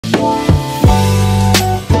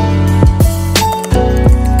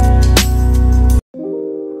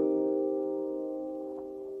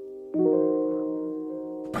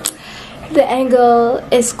angle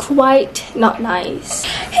is quite not nice.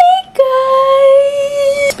 Hey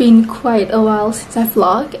guys! It's been quite a while since I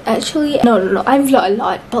vlogged. Actually, no, I vlog a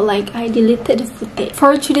lot, but like I deleted the footage.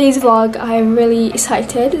 For today's vlog, I'm really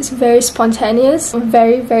excited. It's very spontaneous.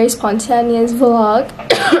 Very spontaneous vlog.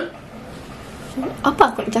 Apa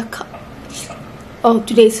aku nak cakap? Oh,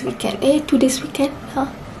 today's weekend. Today's weekend, huh?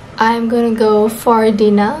 I'm gonna go for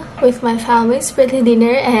dinner with my family's birthday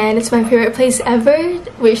dinner, and it's my favorite place ever,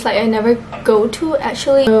 which like I never go to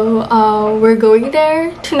actually. So we're going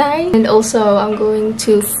there tonight, and also I'm going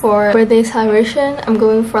to for birthday celebration. I'm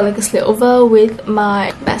going for like a sleepover with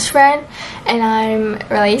my best friend, and I'm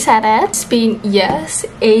really excited. It's been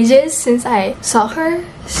ages since I saw her.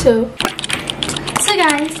 So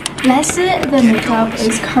guys, let's say the makeup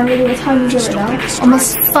is currently, what time is it right now?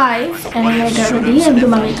 Almost 5, and I'm gonna get ready and do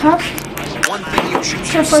my makeup.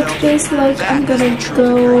 So for today's look, I'm gonna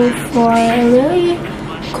go for a really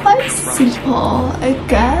quite simple, I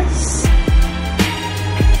guess.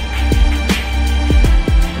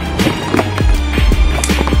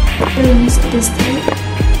 I'm gonna use this tape.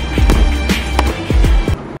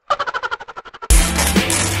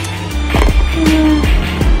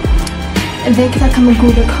 And then kita akan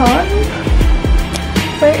menggunakan,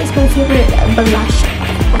 where is my favorite blush?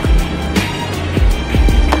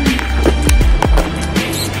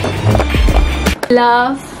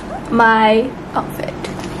 Love my outfit.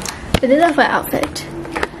 I did love my outfit.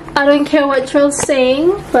 I don't care what you're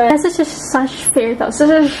saying, but that's such fear though.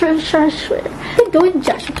 Such fear. Don't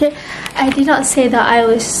judge, okay? I did not say that I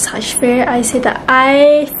was such fear. I said that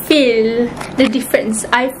I feel the difference.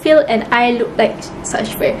 I feel and I look like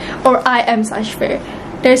such fear, or I am such fear.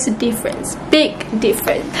 There's a difference, big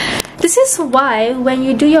difference. This is why when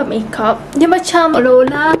you do your makeup, dia macam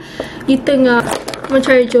seolah-olah you tengah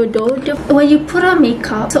mencari jodoh. When you put on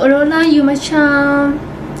makeup, seolah-olah you macam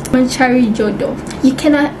mencari jodoh. You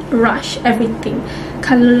cannot rush everything.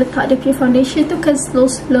 Kalau letak dia punya foundation tu kan slow,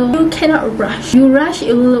 you cannot rush. You rush,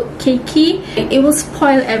 it will look cakey. It will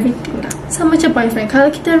spoil everything. Sama macam boyfriend. Kalau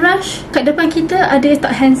kita rush, kat depan kita ada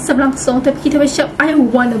tak handsome langsung, tapi kita macam I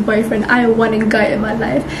want a boyfriend, I want a guy in my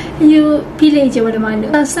life. You pilih je mana-mana.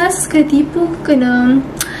 Asas kena tipu, kena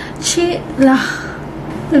cheat lah.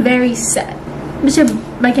 Very sad. Macam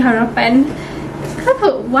bagi harapan.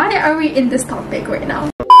 Why are we in this topic right now?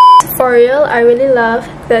 For real, I really love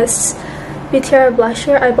this BTR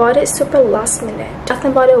blusher. I bought it super last minute. Bath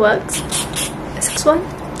and Body Works. This one.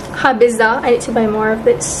 Habis dah. I need to buy more of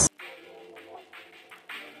this.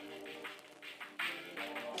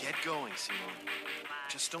 Get going, Simon.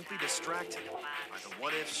 Just don't be distracted by the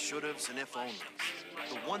what ifs, should haves, and if onlys.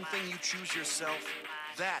 The one thing you choose yourself,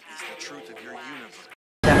 that is the truth of your universe.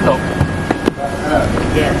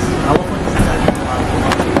 Yes.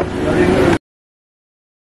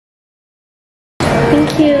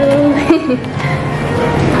 Thank you.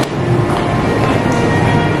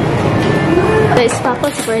 It's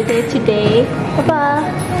Papa's birthday today. Papa,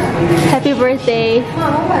 happy birthday.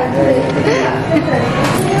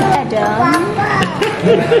 Adam.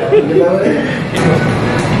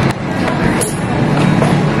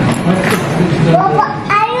 Papa,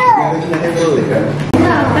 ayo.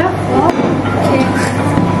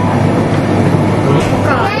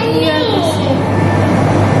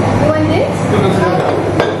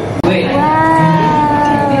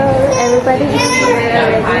 Everybody is here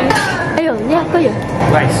already. Ayo, ni apa ya?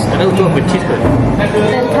 Rice. Ada ujung becis ke?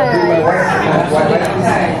 Dan Thai rice.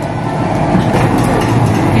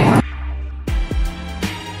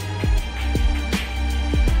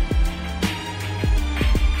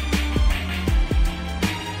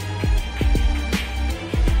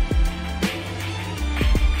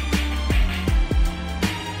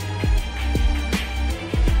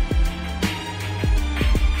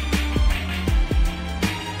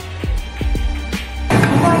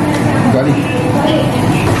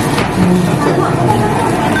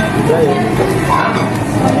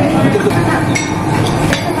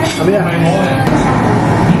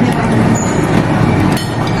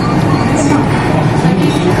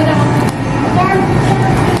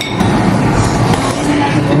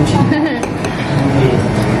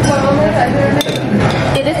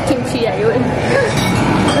 It is kimchi, ayun.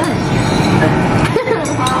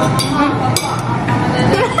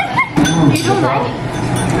 You don't like it?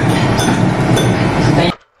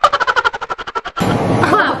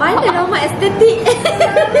 Why the normal aesthetic?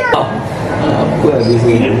 Apa habis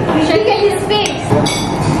ni? Look at his face.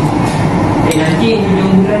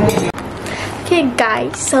 Okay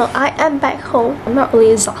guys, so I am back home. I'm not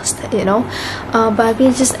really exhausted, you know, but I've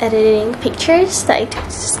been just editing pictures that I took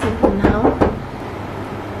just now.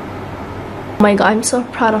 Oh my god, I'm so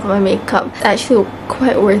proud of my makeup. It's actually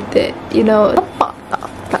quite worth it, you know.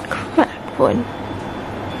 That crap one.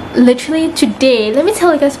 Literally today, let me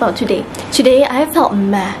tell you guys about today. Today I felt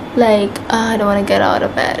meh, like I don't want to get out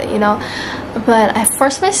of bed, you know. But I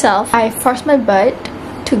forced my butt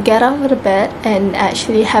to get out of the bed and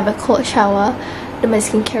actually have a cold shower, do my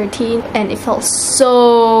skincare routine, and it felt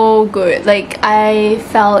so good. Like I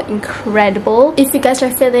felt incredible. If you guys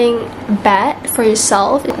are feeling bad for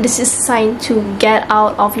yourself, this is a sign to get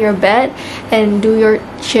out of your bed and do your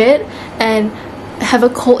shit and have a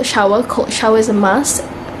cold shower. Cold shower is a must.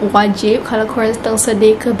 Wajib kalau korang sedang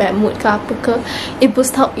sedih ke, bad mood ke apa ke. It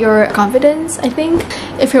boosts up your confidence, I think.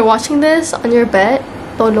 If you're watching this on your bed,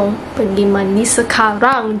 tolong pergi mandi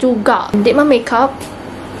sekarang juga. Did my makeup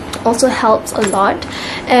also helps a lot,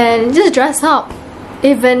 and just dress up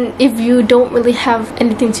even if you don't really have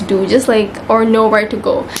anything to do, just like, or nowhere to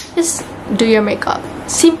go, just do your makeup.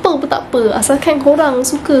 Simple pun tak apa, asalkan korang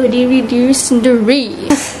suka diri sendiri.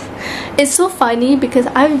 It's so funny because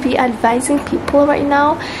I'll be advising people right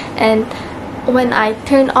now, and when I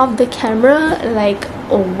turn off the camera, like,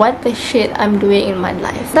 oh, what the shit I'm doing in my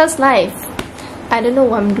life. That's life. I don't know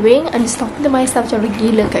what I'm doing. I'm just talking to myself macam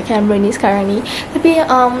gila kat camera ni sekarang ni. Tapi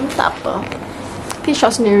tak apa. Tapi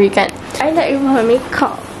shot sendiri kan. I nak remove my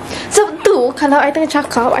makeup. Sebab tu kalau I tengah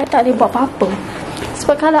cakap, I tak boleh buat apa-apa.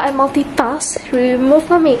 Sebab kalau I multitask,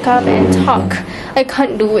 remove my makeup and talk, I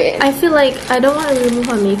can't do it. I feel like I don't want to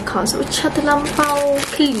remove my makeup. So macam terlampau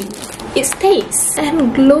clean. It stays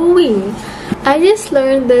and glowing. I just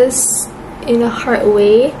learned this in a hard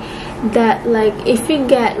way, that like if you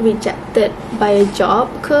get rejected by a job,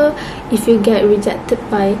 if you get rejected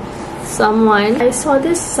by someone, I saw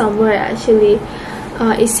this somewhere actually.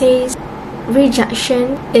 It says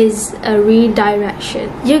rejection is a redirection.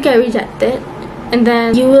 You get rejected and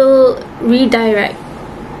then you will redirect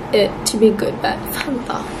it to be good. But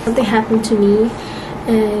something happened to me,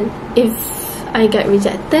 and if I get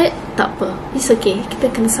rejected, tak apa, it's okay. Kita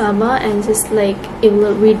kena sabar and just like it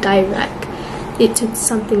will redirect it to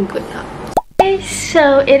something good now. Okay,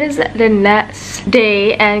 so it is the next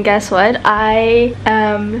day, and guess what? I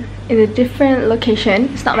am in a different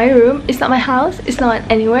location. It's not my room, it's not my house, it's not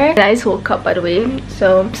anywhere. And I just woke up, by the way,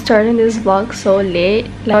 so I'm starting this vlog so late.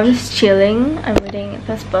 Like, I'm just chilling. I'm reading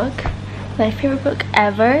this book. My favorite book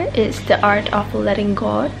ever is The Art of Letting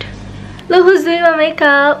Go. Look who's doing my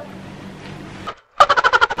makeup.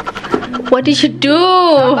 What did you do?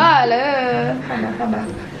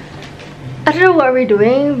 I don't know what we're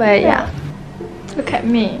doing, but yeah. Look at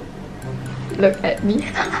me. Look at me.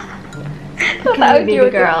 Look at me,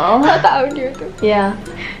 baby girl. Yeah.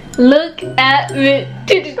 Look at me.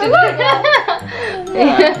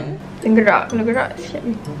 Gerak siap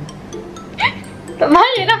ni. Tak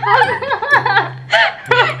payah dah.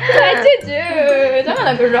 Saja je.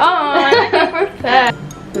 Janganlah gerak. Perfect.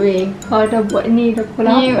 Weh, kau dah buat ni dah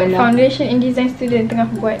pukul 8 ni dah. foundation in design student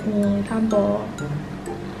tengah buat ni. Sabar.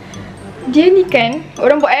 Dia ni kan,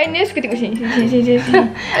 orang buat eyeliner suka tengok sini. Tengok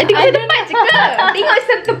satu tempat je ke? Tengok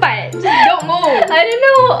satu tempat. Just don't move. I don't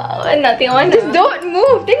know nak tengok mana. Just don't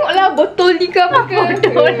move. Tengoklah botol ni ke apa ke.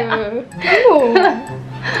 Botol. Tengok.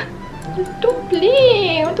 Just don't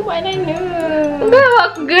play. Orang tu buat eyeliner. Kenapa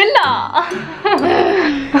aku gelak?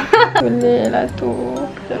 Boleh lah tu.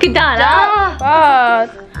 Kedah lah. Cepat.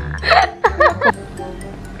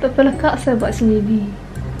 Kepala kak saya buat sendiri.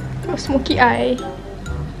 Smoky eye.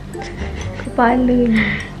 Kepala ni.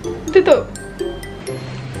 Tutup.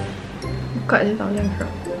 Buka je tau, jangan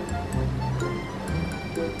gerak.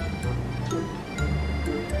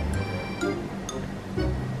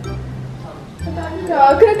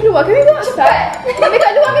 Kena keluar, kena keluar cepat. Kena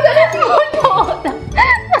keluar, kena keluar.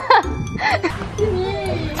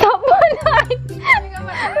 Tak boleh. Cantiknya.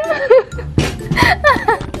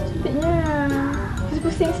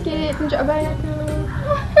 Pusing sikit, tunjuk abang aku.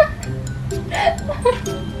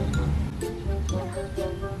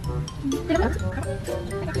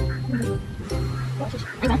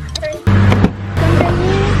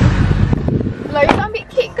 Lah, kita ambil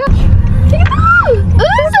kek ke? Kek tu!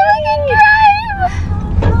 So we can drive!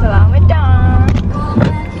 Selamat datang!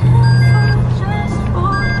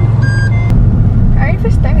 Hari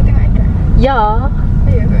first time you tengok I drive? Ya.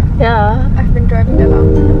 Ya ke? Ya. I've been driving dah lama.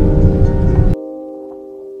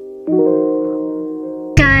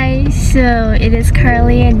 Guys, so it is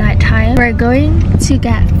currently at night time. We're going to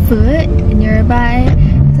get food nearby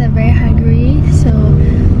because I'm very hungry. So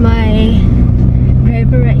my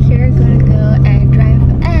driver right here gonna go and drive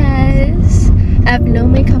us. I have no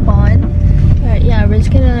makeup on, but yeah, we're just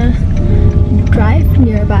gonna drive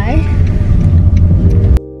nearby.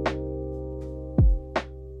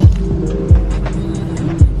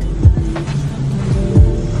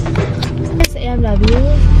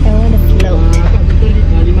 I want to float. Betul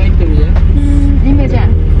 5 item je. 5 je.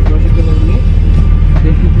 Kalau suka bagi.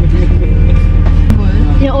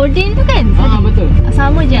 Yang Odin tu kan? Betul.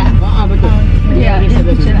 Sama je? Betul. Ya, dia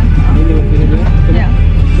picture lah. Ya.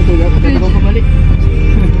 Betul tak? Kita bawa balik.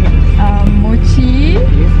 Mochi,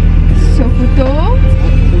 sofuto.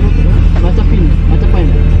 Macam pin.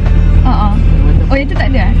 Oh, itu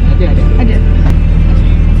tak ada? Ada.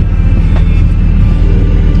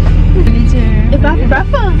 Beli je.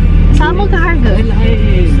 Berapa? Sama ke harga?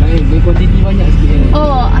 Lain. Dia kuantiti banyak sikit.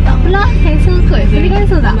 Oh, tak apalah. Cancel kot. Boleh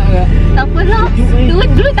cancel tak? Tak apalah.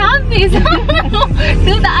 Duit dah habis.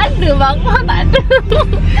 Duit tak ada bang. Mahal tak ada.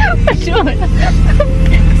 Macam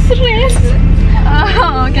stress.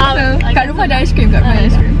 Cancel. Kat rumah ada ice cream.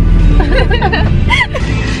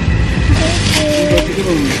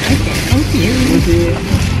 Thank you.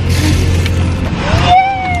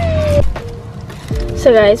 So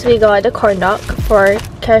guys, we got the corn dog for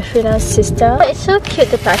Katrina's sister. It's so cute,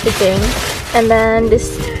 the packaging. And then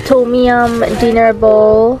this tom yum dinner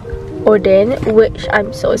bowl Odin, which I'm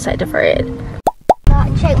so excited for it. Kak,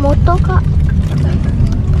 check motor kak.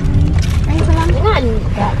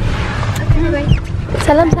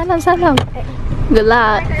 Salam. Good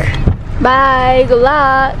luck. Bye. Good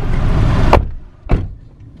luck.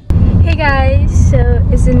 Hey guys, so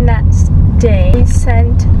it's the next day. We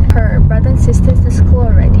sent her brother and sisters to school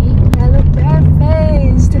already. I look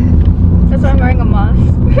bare-faced. That's why I'm wearing a mask.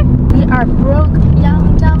 We are broke,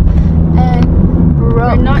 young, dumb, and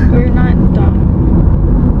broke. We're not dumb.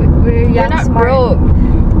 We're young, not smart. broke.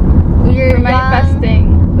 We're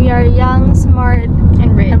manifesting. We are young, smart,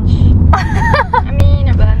 And rich. I mean,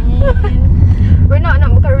 we're not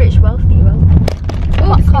bukan rich, wealthy.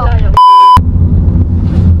 Oh, bismillah.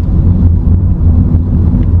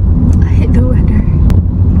 I hate the weather.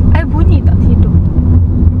 I bunyi tak tidur.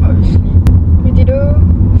 Obviously. You tidur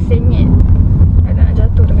sengit. Ada nak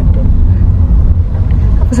jatuh dah kata.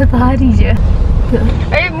 Apa satu hari je?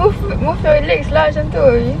 Move your legs lah macam tu.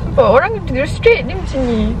 Nampak orang tidur straight dia macam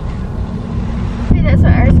ni. That's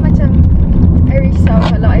why I rasa macam I risau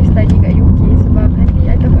kalau I study kat UK sebab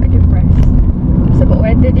nanti I takut ada press. Sebab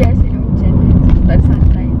weather dia asyik hujan. Tak ada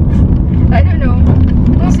sunlight. I don't know.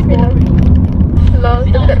 Mesti boring. Lol,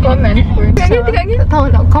 tapi tak komen pun. Tak tahu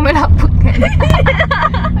nak komen apa kan.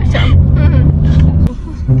 Macam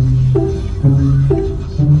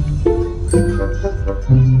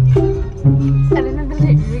Ada nak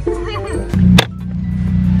lyrics.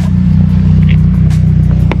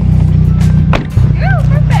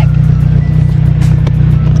 perfect.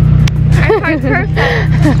 Perfect.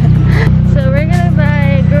 So we're gonna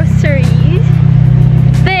buy groceries,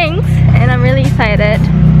 things, and I'm really excited.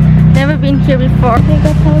 Never been here before.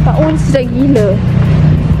 Kau tahu tak? Oh, sedap gila.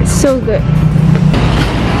 It's so good.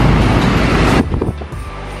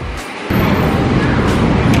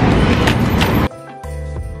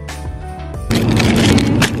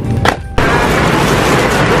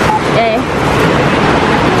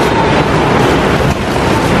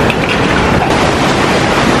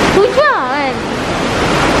 Hujan.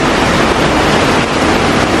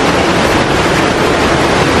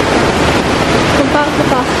 Sebab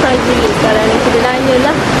surprise kalau ni kita nanya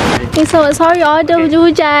lah. So sorry order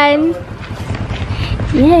hujan.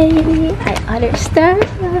 Yay! I ordered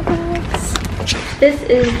Starbucks. This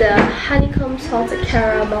is the honeycomb salted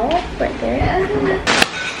caramel right there.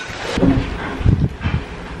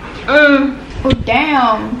 Oh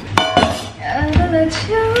damn.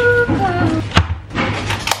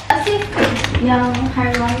 Asyik yang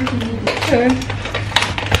Khairul Aming. Sure.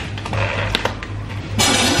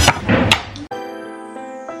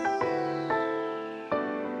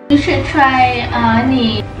 You should try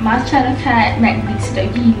ni matcha dekat McD,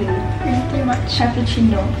 sedap gila. Thank you much.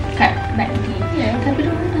 Cappuccino kat McD. Yeah. Tapi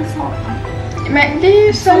dia tak salt.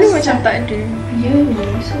 McD selalu macam tak ada. Yeah,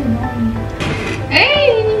 so annoying.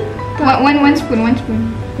 Hey! One spoon.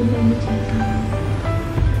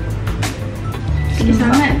 Sikit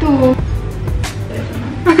sangat tu.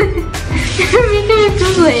 Mika itu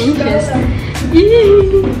so anxious.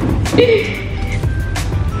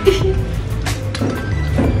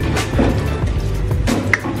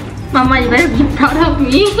 Mama, you better be proud of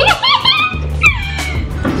me.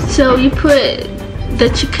 So we put the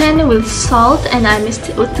chicken with salt and I mixed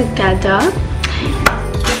it all together.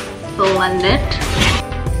 Blend it.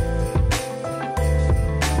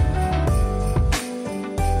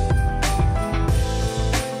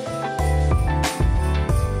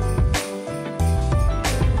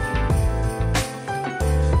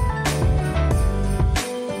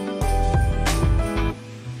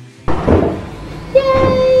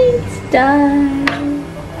 Yay! It's done.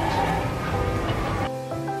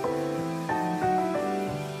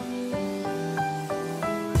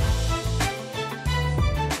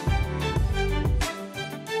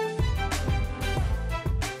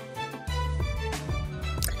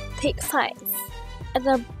 take 5.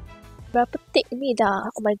 Ada berapa take ni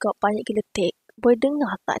dah? Oh my god, banyak gila take. Boleh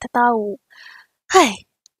dengar tak? Tak tahu. Hai.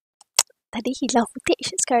 Tadi hilang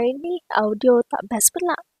footage. Sekarang ni audio tak best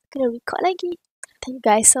pula. Kena record lagi. Thank you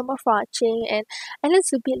guys so much for watching. And I know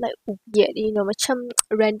it's a bit like weird, you know, macam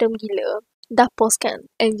random gila. Dah post kan?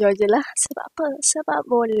 Enjoy je lah. Sebab apa? Sebab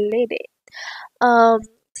boleh deh.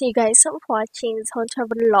 Thank you guys so much for watching this whole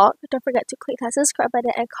travel vlog. Don't forget to click that subscribe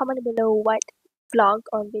button and comment below what vlog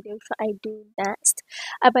or video should I do next.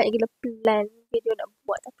 I banyak gila plan video nak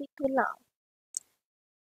buat, tapi itulah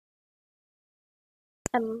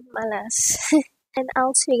I'm malas. And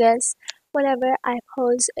I'll see you guys whenever I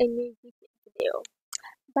post a new video.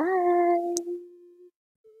 Bye.